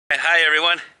Hi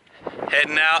everyone,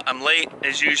 heading out. I'm late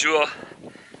as usual.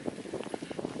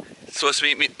 Supposed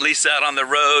to meet Lisa out on the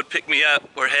road, pick me up.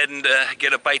 We're heading to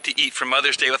get a bite to eat for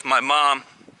Mother's Day with my mom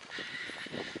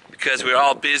because we're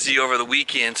all busy over the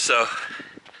weekend, so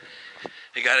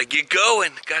I gotta get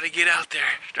going, gotta get out there.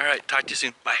 Alright, talk to you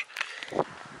soon, bye. I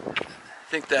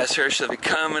think that's her. She'll be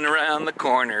coming around the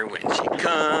corner when she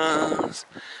comes.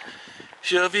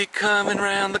 She'll be coming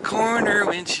around the corner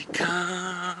when she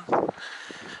comes.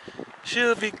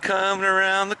 She'll be coming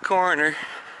around the corner.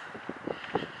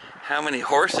 How many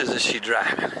horses is she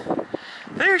driving?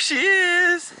 There she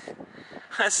is!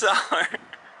 I saw her.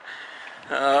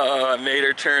 Oh, I made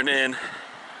her turn in.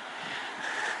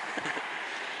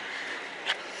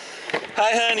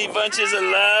 Hi honey, bunches of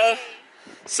love.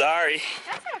 Sorry.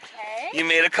 That's okay. You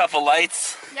made a couple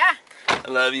lights. Yeah. I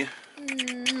love you.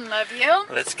 Love you.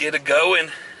 Let's get it going.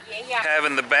 Yeah.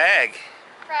 Having the bag.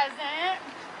 Present.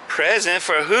 Present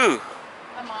for who?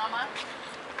 The mama.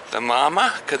 The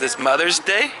mama? Because it's Mother's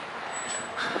Day?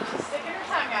 Sticking her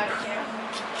tongue out at you.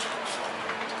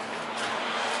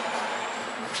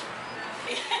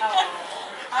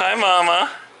 Hi mama.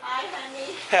 Hi,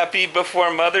 honey. Happy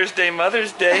before Mother's Day,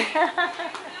 Mother's Day.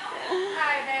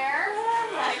 Hi there. Oh,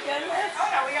 my goodness. Oh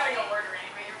no, we gotta go order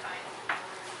anyway. You're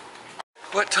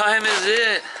fine. What time is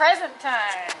it? Present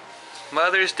time.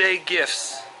 Mother's Day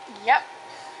gifts. Yep.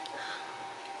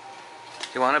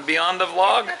 You want to be on the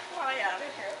vlog? Fly out of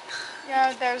here.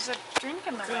 Yeah, there's a drink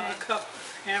in the What way. kind of cup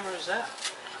camera is that?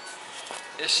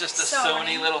 It's just a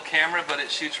Sony. Sony little camera, but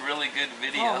it shoots really good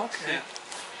video. Oh, okay. too.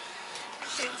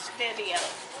 Shoots video.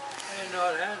 I didn't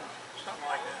know it had something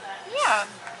like that.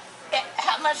 Yeah.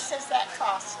 How much does that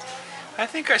cost? I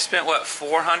think I spent, what,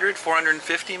 400,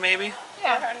 450 maybe?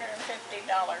 Yeah.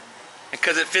 $450.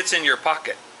 Because it fits in your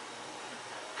pocket.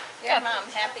 Your mom,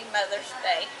 happy Mother's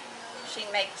Day. She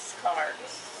makes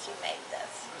cards. She made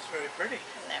this. That's very pretty.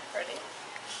 Isn't that pretty?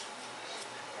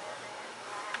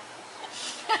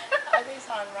 Are these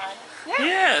on right? Yeah.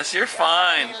 Yes, you're Any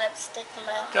fine. lipstick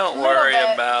left? Don't Little worry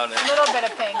bit. about it. A little bit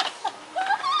of pink.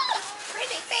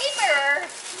 Pretty paper.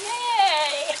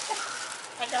 Yay.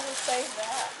 I gotta save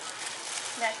that.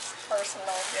 Next person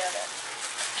will get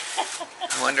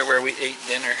it. I wonder where we ate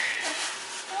dinner.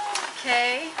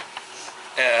 K.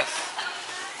 F.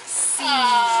 C.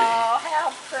 Oh,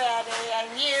 how pretty.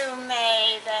 And you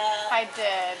made it. I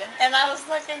did. And I was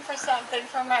looking for something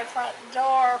for my front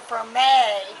door for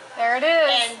May There it is.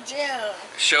 and June.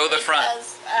 Show the front.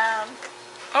 Because,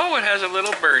 Oh, it has a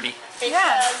little birdie.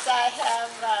 because I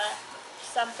have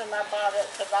something I bought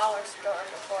at the dollar store on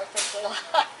the 4th of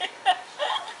July.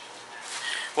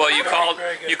 Well, you Very, called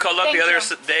very good. you called up Thank the other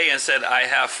you. day and said, I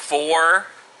have 4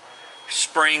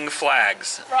 spring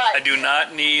flags. Right. I do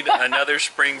not need another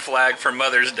spring flag for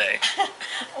Mother's Day.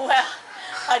 Well,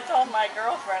 I told my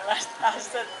girlfriend, I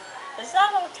said, is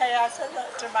that okay? I said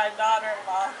that to my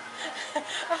daughter-in-law.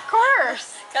 Of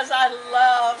course. Because I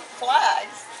love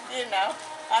flags, you know.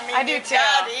 I mean, I do you've too.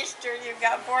 got Easter, you've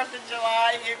got 4th of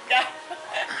July, you've got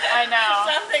I know.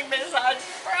 something besides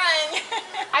spring.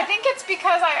 I think it's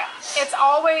because it's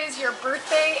always your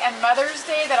birthday and Mother's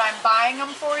Day that I'm buying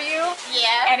them for you.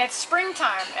 Yeah. And it's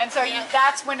springtime. And so Yeah.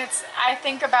 that's when I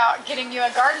think about getting you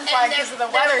a garden flag because the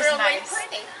weather's they're really nice.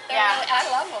 pretty. Yeah. I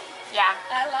love them. Yeah.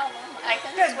 I love them. I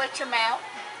can Good. switch them out.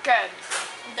 Good.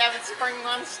 The spring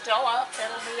one's still up.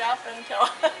 It'll be up until.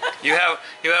 You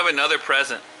have another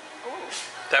present. Ooh,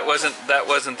 That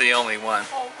wasn't the only one.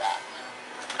 hold that.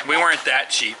 We weren't that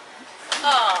cheap.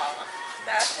 Oh,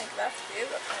 I think that's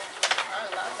beautiful. I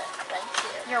love it. Thank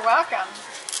you. You're welcome.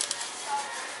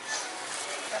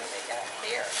 What do we got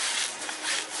here?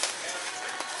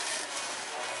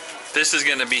 This is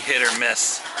gonna be hit or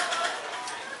miss.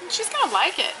 She's going to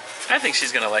like it. I think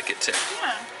she's gonna like it too.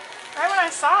 Yeah. Right when I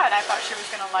saw it, I thought she was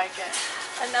going to like it.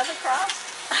 Another cross?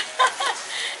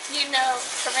 You know,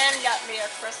 Corinne got me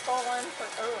a crystal one for,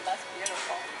 oh, that's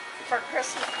beautiful. For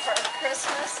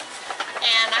Christmas.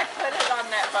 And I put it on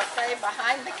that buffet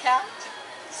behind the couch.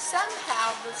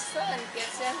 Somehow the sun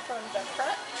gets in from the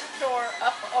front door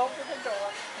up over the door,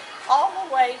 all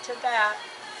the way to that,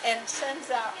 and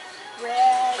sends out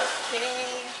red,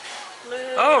 pink,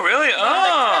 blue. Oh, really? from the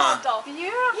Oh. crystal.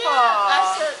 Beautiful. Yeah,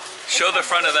 I said, Show the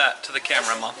front of that to the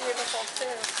camera, this Mom. is beautiful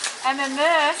too. And then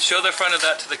this, Show the front of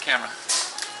that to the camera.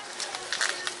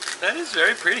 That is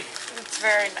very pretty. it's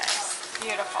very nice.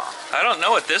 Beautiful. I don't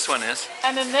know what this one is.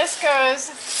 And then this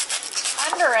goes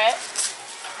under it.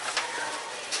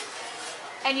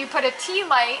 And you put a tea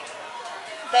light.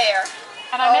 There.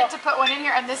 And I meant to put one in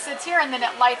here, and this sits here, and then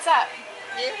it lights up.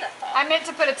 Beautiful. I meant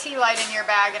to put a tea light in your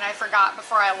bag, and I forgot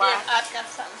before I Yeah, left. I've got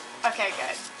some. Okay,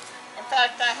 good. In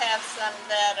fact, I have some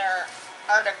that are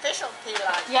artificial key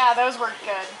lights. Yeah, those work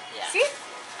good. Yeah. See?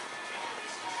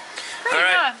 Pretty, All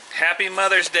right. huh? Happy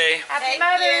Mother's Day. Happy Thank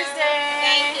Mother's you. Day.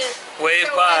 Thank you. Wave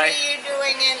so bye. what are you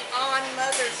doing on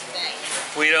Mother's Day?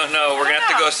 We don't know. We're going to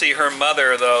have to go see her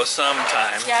mother, though,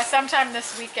 sometime. Yeah, sometime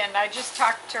this weekend. I just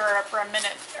talked to her for a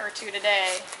minute or two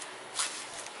today.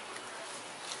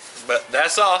 But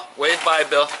that's all. Wave bye,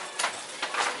 Bill.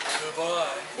 Goodbye.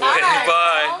 Wave Bye,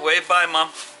 bye. Mom. Wave bye, Mom.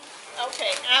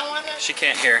 Okay, I want to She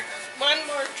can't hear. one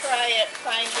more try at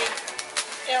finding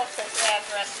Ilka's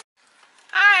address.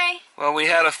 Hi. Well, we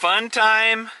had a fun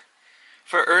time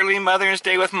for early Mother's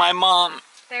Day with my mom.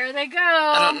 There they go.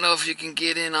 I don't know if you can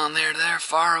get in on there. They're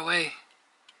far away.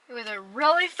 It was a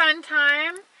really fun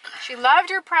time. She loved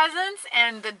her presents,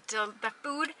 and the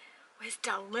food was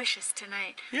delicious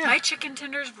tonight. Yeah. My chicken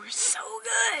tenders were so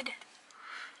good.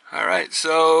 All right,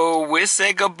 so we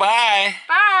say goodbye.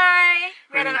 Bye.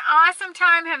 We had an awesome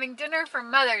time having dinner for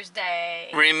Mother's Day.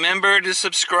 Remember to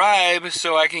subscribe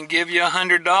so I can give you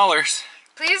 $100.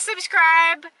 Please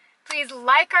subscribe. Please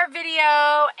like our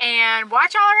video and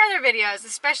watch all our other videos,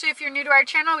 especially if you're new to our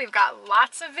channel. We've got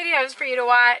lots of videos for you to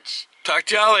watch. Talk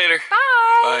to y'all later. Bye.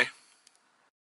 Bye.